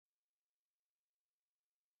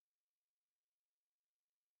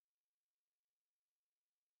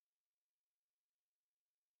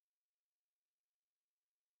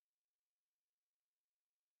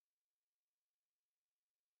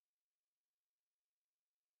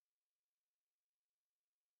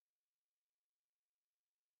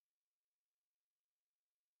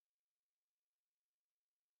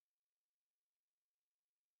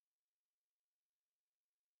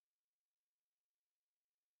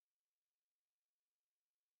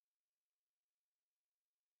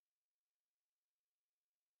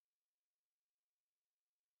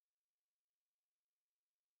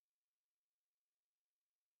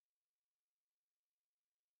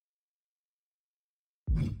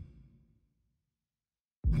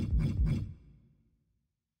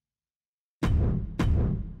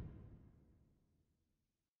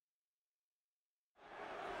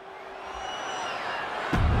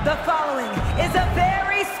The following is a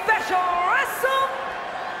very special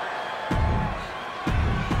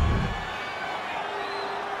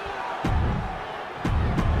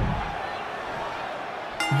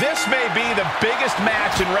This may be the biggest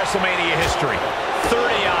match in Wrestlemania history. 30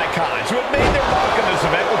 icons who have made their mark in this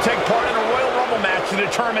event will take part in a Royal Rumble match to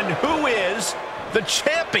determine who is the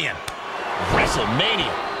champion. Wrestlemania.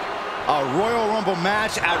 A Royal Rumble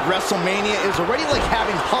match at WrestleMania is already like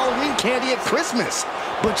having Halloween candy at Christmas.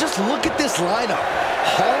 But just look at this lineup.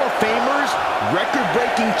 Hall of Famers,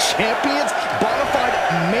 record-breaking champions, bona fide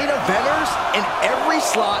main eventers, and every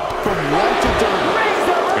slot from 1 to 30.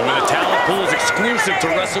 And when the talent pool is exclusive to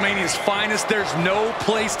WrestleMania's finest, there's no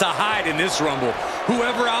place to hide in this Rumble.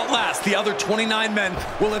 Whoever outlasts the other 29 men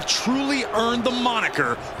will have truly earned the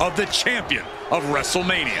moniker of the champion of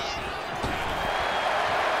WrestleMania.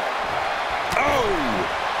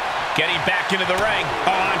 Oh! Getting back into the ring.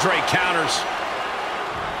 Oh, Andre counters.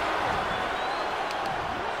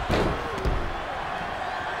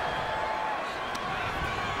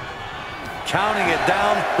 Counting it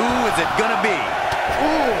down. Who is it gonna be?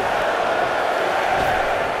 Ooh.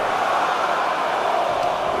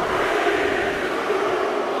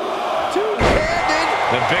 Two-handed.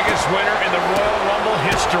 The biggest winner in the Royal Rumble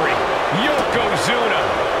history, Yokozuna.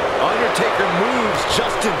 Undertaker moves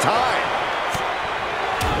just in time.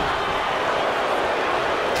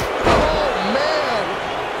 Oh, man.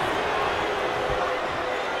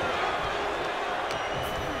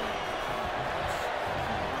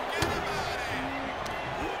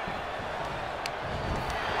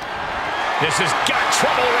 This has got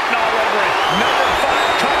trouble written all over it. Number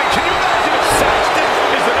 5 coming. Can you imagine if Saxton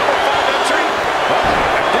is the number 5 entry? Well,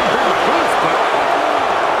 I didn't bring the proof, but...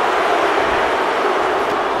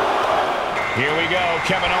 Here we go.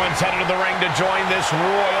 Kevin Owens headed to the ring to join this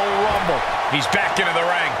Royal Rumble. He's back into the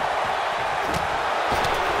ring.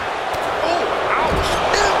 Oh, ouch.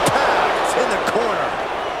 Impact in the corner.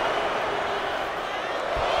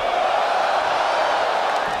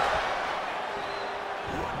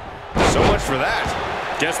 So much for that.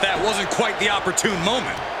 Guess that wasn't quite the opportune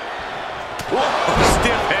moment. Whoa,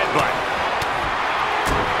 stiff headbutt.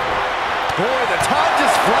 Boy, the time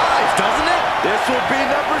just flies, doesn't it? This will be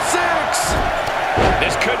number 6.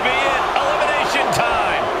 This could be it. Elimination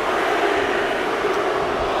time.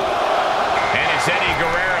 And it's Eddie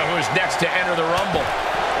Guerrero who's next to enter the Rumble.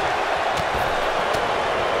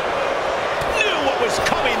 Knew what was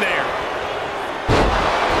coming there.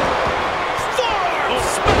 Forearm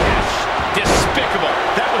smash. Despicable.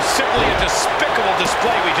 That was simply a despicable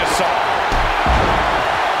display we just saw.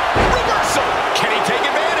 Reversal. Can he take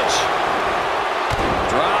advantage?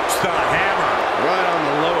 Drops the hammer. Right on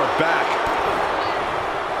the lower back.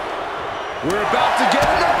 We're about to get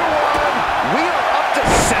another one. We are up to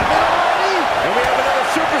 7 already. And we have another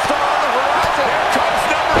superstar on the horizon. Here comes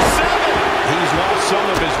number 7. He's lost some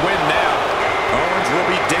of his wind now. Owens will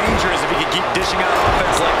be dangerous if he can keep dishing out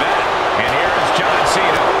offense like that. And here is John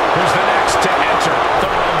Cena, who's the next to enter the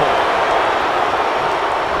Rumble.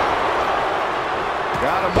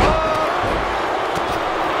 Got him up.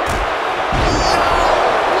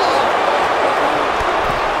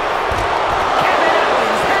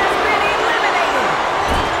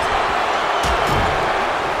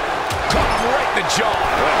 Jaw.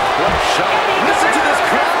 What a shot. Listen to this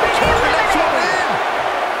crowd. Turn the next one in.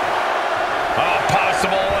 Oh,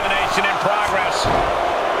 possible elimination in progress.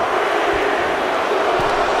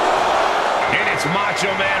 And it's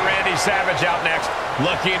Macho Man Randy Savage out next,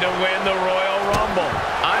 looking to win the Royal Rumble.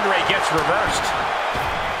 Andre gets reversed.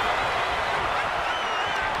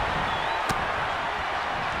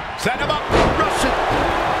 Set him up. Rush it.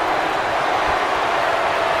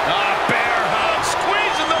 Bear hug,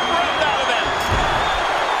 squeezing the breath out of them.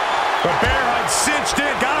 The bear hug cinched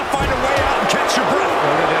in. Gotta find a way out and catch your breath.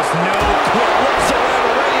 Look at this. No quit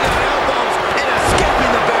whatsoever. Raining on elbows and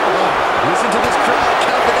escaping the bear hug. Listen to this crowd.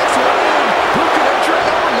 Count the next one in. Who can enter at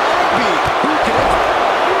number 9 be? Who can enter?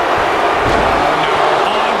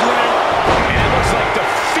 Andre. And it looks like the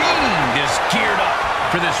Fiend is geared up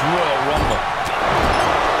for this Royal Rumble.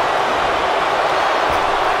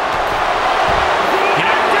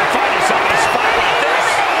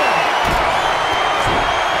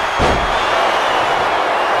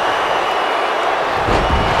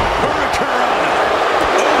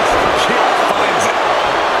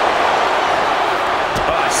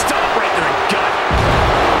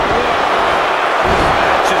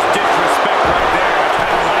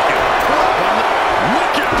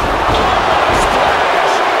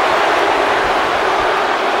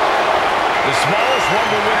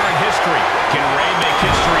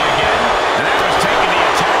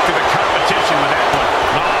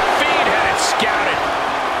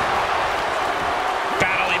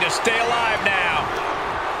 to stay alive now.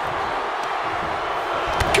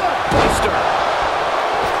 Gutbuster.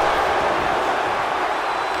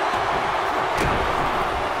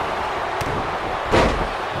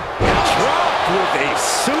 Dropped with a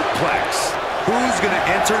suplex. Who's going to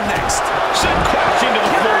enter next? Sent crashing to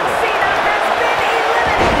the floor.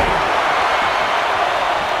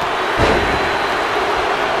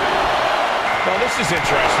 Well, this is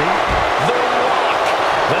interesting. The Rock.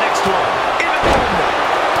 The next one. In the Rumble.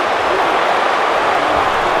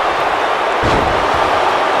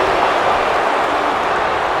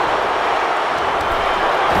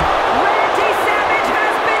 Randy Savage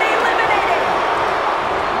has been eliminated.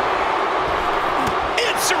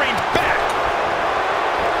 Answering back.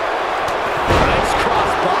 Nice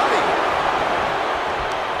cross body.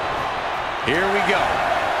 Here we go.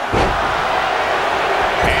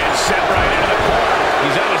 And set right into the corner.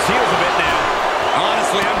 He's on his heels a bit now.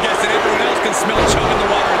 Honestly, I'm guessing everyone else can smell chum in the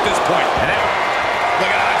water at this point. And now,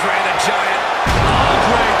 look at Andre the Giant.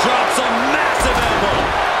 Andre drops a massive elbow.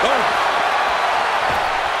 Oh.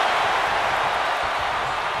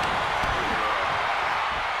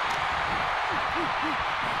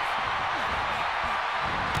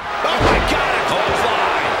 Oh my God, a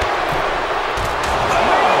clothesline.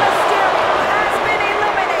 Rey Mysterio has been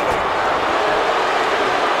eliminated.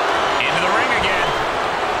 Into the ring again.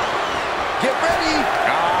 Get ready.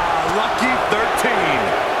 Lucky 13.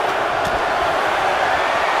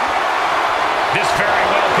 This very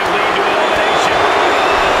well could lead to elimination.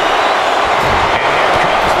 And here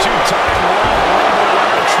comes two-time Royal Rumble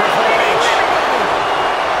winner Triple H.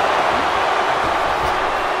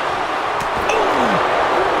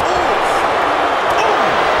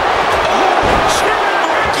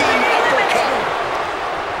 Breaking uppercut.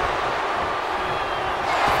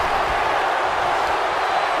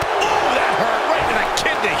 Oh, that hurt right in the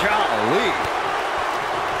kidney. Golly.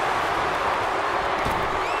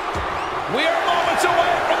 We are moments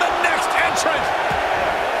away from the next entrant.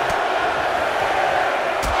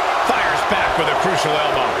 Fires back with a crucial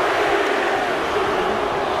elbow.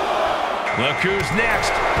 Look who's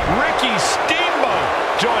next. Ricky Steamboat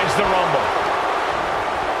joins the Rumble.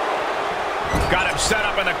 Got him set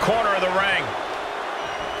up in the corner of the ring.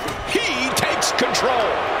 He takes control.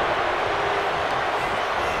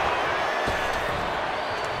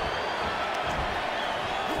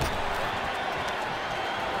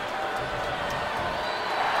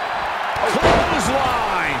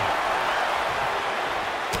 Clothesline.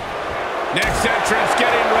 Next entrance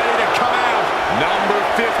getting ready to come out. Number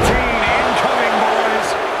 15 incoming, boys.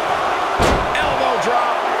 Elbow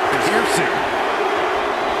drop. Piercing.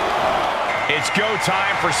 It's go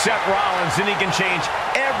time for Seth Rollins, and he can change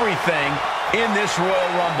everything in this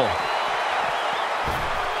Royal Rumble.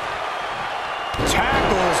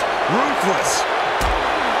 Tackles ruthless.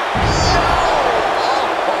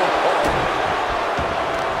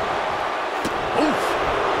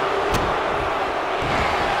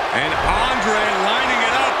 And Andre lining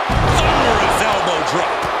it up. Thunderous elbow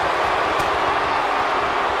drop.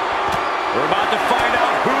 We're about to find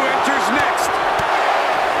out who enters next.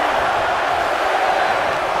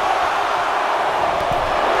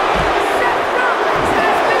 Seth Rollins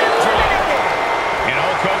has been eliminated. And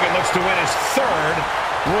Hulk Hogan looks to win his third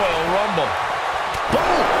Royal Rumble.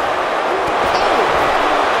 Boom.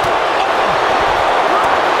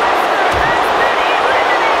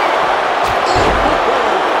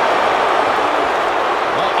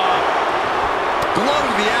 Blow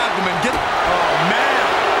to the abdomen. Oh, man.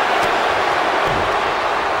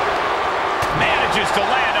 Manages to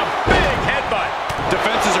land a big headbutt.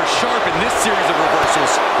 Defenses are sharp in this series of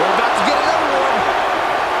reversals. We're about to get another one.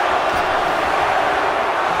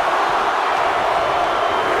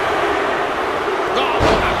 Oh,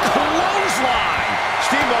 what a clothesline.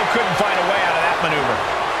 Steamboat couldn't find a way out of that maneuver.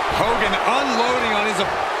 Hogan unloading on his...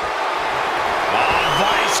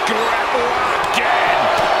 Vice grip again.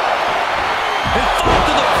 They fall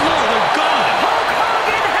to the floor. They're gone. Hulk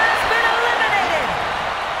Hogan has been eliminated.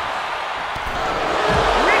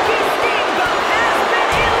 Ricky Steamboat has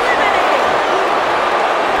been eliminated.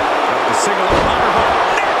 The single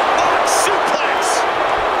underhook. Neckbot suplex.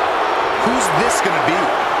 Who's this going to be?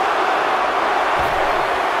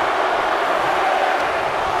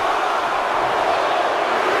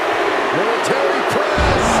 Military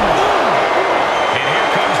press. And here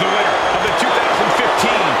comes the winner of the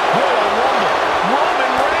 2015 Royal Rumble,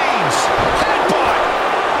 Roman Reigns. Headbutt.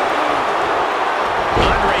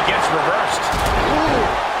 Andre gets reversed.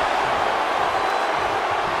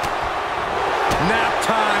 Nap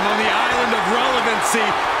time on the island of relevancy.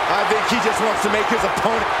 I think he just wants to make his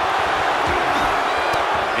opponent.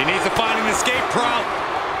 He needs to find an escape route.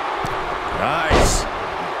 Nice.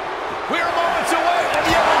 We are moments away from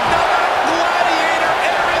yet another gladiator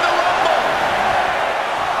entering the Rumble.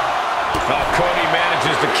 Oh, Cody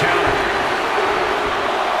manages to counter.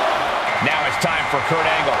 Now it's time for Kurt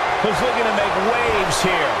Angle, who's looking to make waves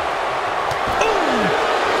here.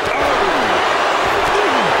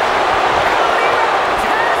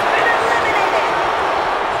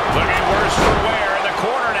 Looking worse for wear in the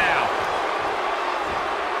corner now.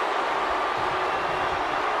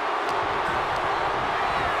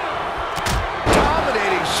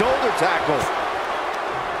 Dominating shoulder tackle.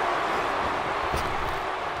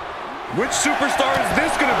 Which superstar is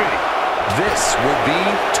this going to be? This will be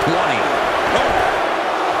 20. Oh.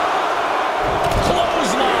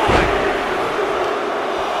 Clothesline.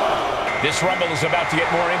 This Rumble is about to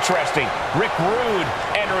get more interesting. Rick Rude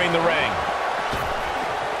entering the ring.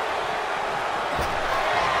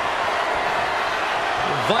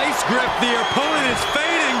 Vice grip, the opponent is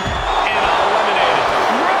fading. And eliminated.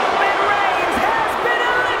 Roman Reigns has been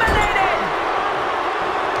eliminated.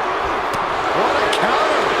 What a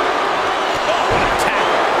counter. Oh, what a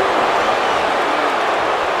tackle.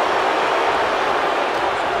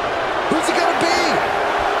 Who's it gonna be?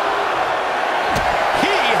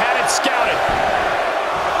 He had it scouted.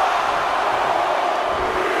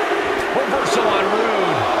 Reversal on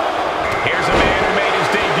Rude. Here's a man who made his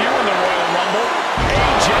debut in the Royal Rumble,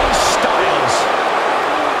 AJ Styles.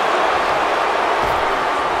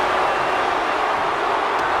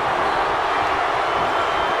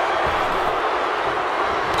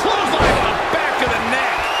 Clothesline to the back of the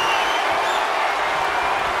neck.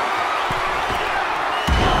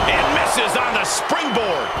 And misses on the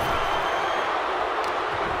springboard.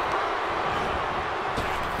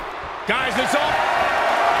 Guys, it's all.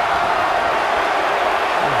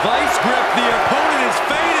 Vice grip, the opponent is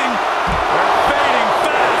fading. They're fading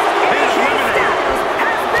fast. And eliminated.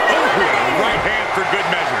 Oh, right hand for good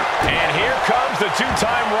measure. And here comes the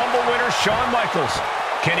two-time Rumble winner, Shawn Michaels.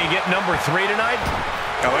 Can he get number 3 tonight?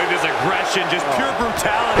 Oh, it is aggression, just pure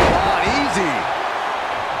brutality. Come on, easy.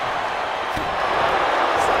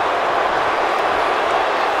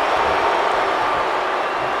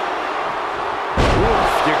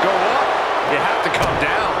 Oof, you go up, you have to come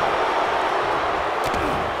down.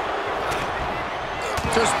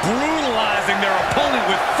 Just brutalizing their opponent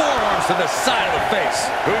with forearms to the side of the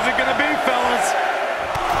face. Who's it gonna be, fellas?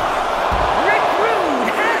 Rick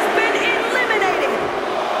Rude has been eliminated.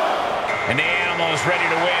 And the Animal is ready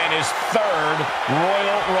to win his 3rd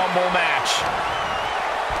Royal Rumble match.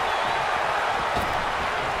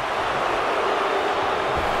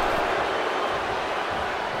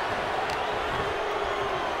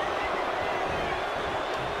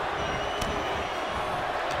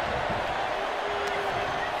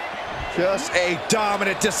 Just a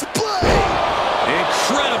dominant display.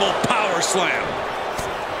 Incredible power slam.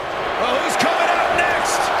 Well, who's coming out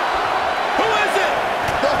next? Who is it?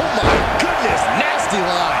 Oh my goodness, nasty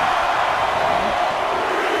line.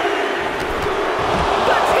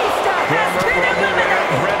 Batista has Former been Rumble winner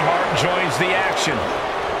eliminated. Bret Hart joins the action.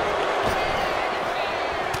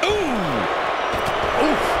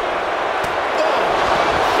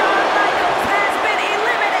 Shawn Michaels has been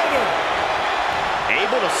eliminated.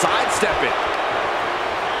 Able to sidestep it.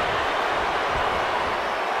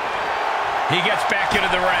 He gets back into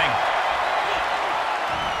the ring.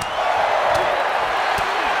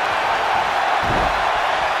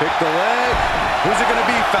 Pick the leg. Who's it gonna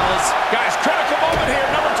be, fellas? Guys, critical moment here,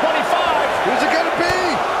 number 25. Who's it gonna be?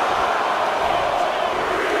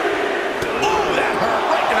 Ooh, that hurt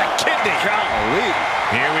right to the kidney. Golly.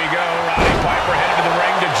 Here we go. Roddy Piper headed to the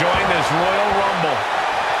ring to join this Royal Rumble.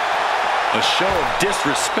 A show of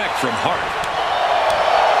disrespect from Hart.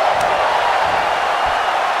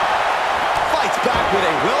 Fights back with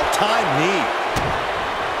a well-timed knee.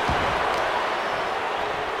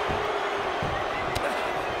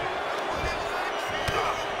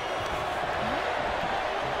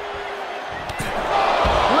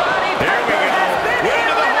 Roddy Here we Piper go. has been We're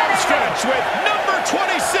into the home eliminated. stretch with number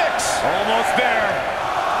 26. Almost there.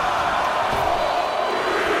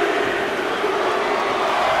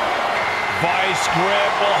 Vice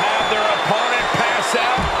Grip will have their opponent pass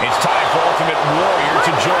out. It's time for Ultimate Warrior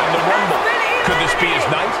to join the Rumble. Could this be his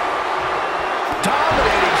night?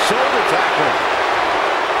 Dominating shoulder tackle.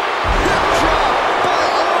 Hip drop by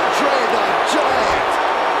Andre the Giant.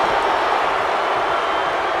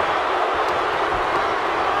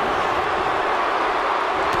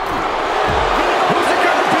 Who's it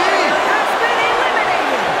gonna be? Has been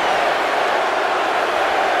eliminated.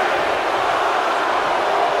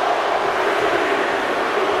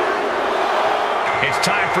 It's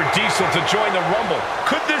time for Diesel to join the Rumble.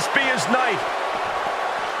 Could this be his night?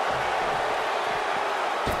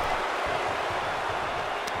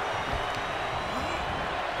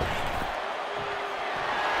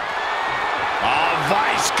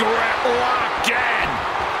 Vice grip locked in.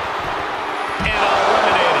 And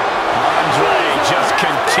eliminated. Andre just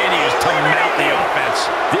continues to mount the offense.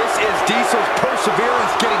 This is Diesel's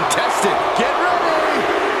perseverance getting tested. Get ready!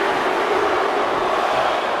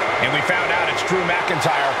 And we found out it's Drew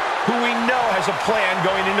McIntyre, who we know has a plan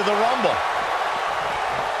going into the Rumble.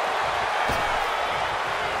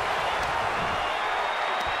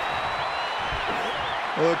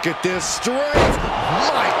 Look at this strength.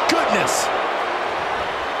 My goodness.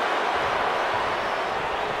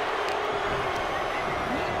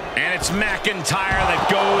 And it's McIntyre that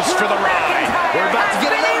goes for the ride. We're about to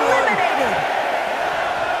get another one.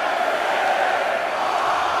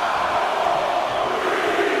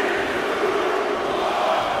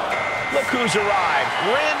 Look who's arrived,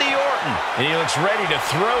 Randy Orton. And he looks ready to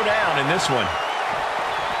throw down in this one.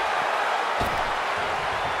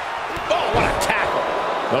 Oh, what a tackle.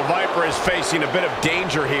 The Viper is facing a bit of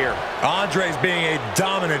danger here. Andre's being a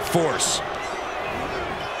dominant force.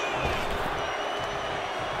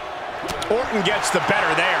 Orton gets the better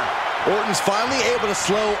there. Orton's finally able to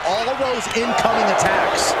slow all of those incoming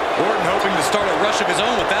attacks. Orton hoping to start a rush of his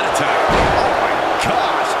own with that attack. Oh my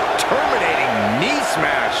gosh, terminating knee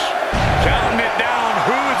smash. Counting it down,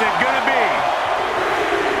 who's it gonna be?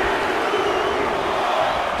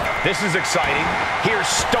 This is exciting. Here's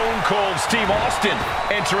Stone Cold Steve Austin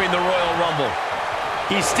entering the Royal Rumble.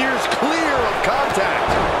 He steers clear of contact.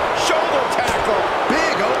 Shoulder tackle,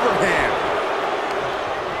 big overhand.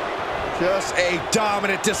 Just a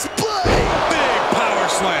dominant display. Big power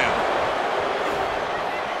slam.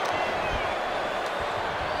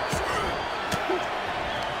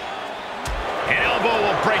 An elbow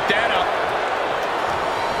will break that up.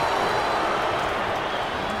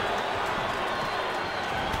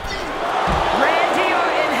 Randy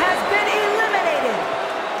Orton has been eliminated.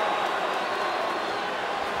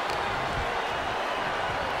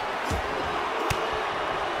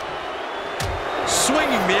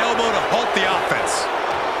 Swinging the elbow to halt the offense.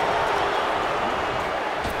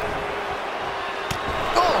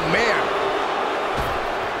 Oh, man.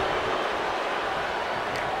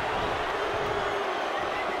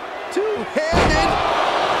 Two-handed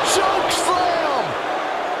choke slam.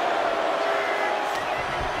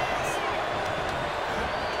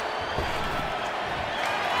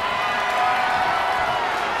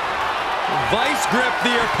 Vice grip,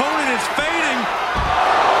 the opponent is fading.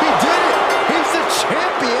 He did it. He's the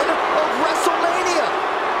champion of Wrestlemania.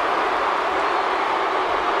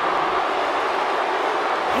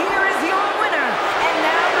 Here is your winner, and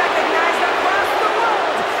now recognized across the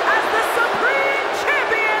world as the Supreme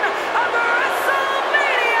Champion of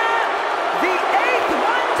Wrestlemania, the 8th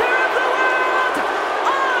wonder of the world,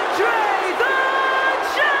 Andre the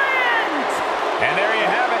Giant! And there you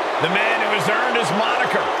have it. The man who has earned his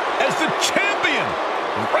moniker as the champion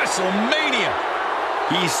of Wrestlemania.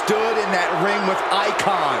 He stood in that ring with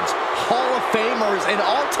icons, Hall of Famers, and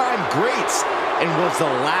all-time greats, and was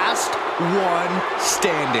the last one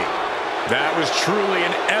standing. That was truly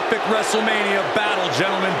an epic WrestleMania battle,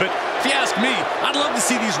 gentlemen. But if you ask me, I'd love to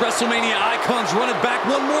see these WrestleMania icons run it back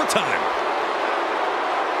one more time.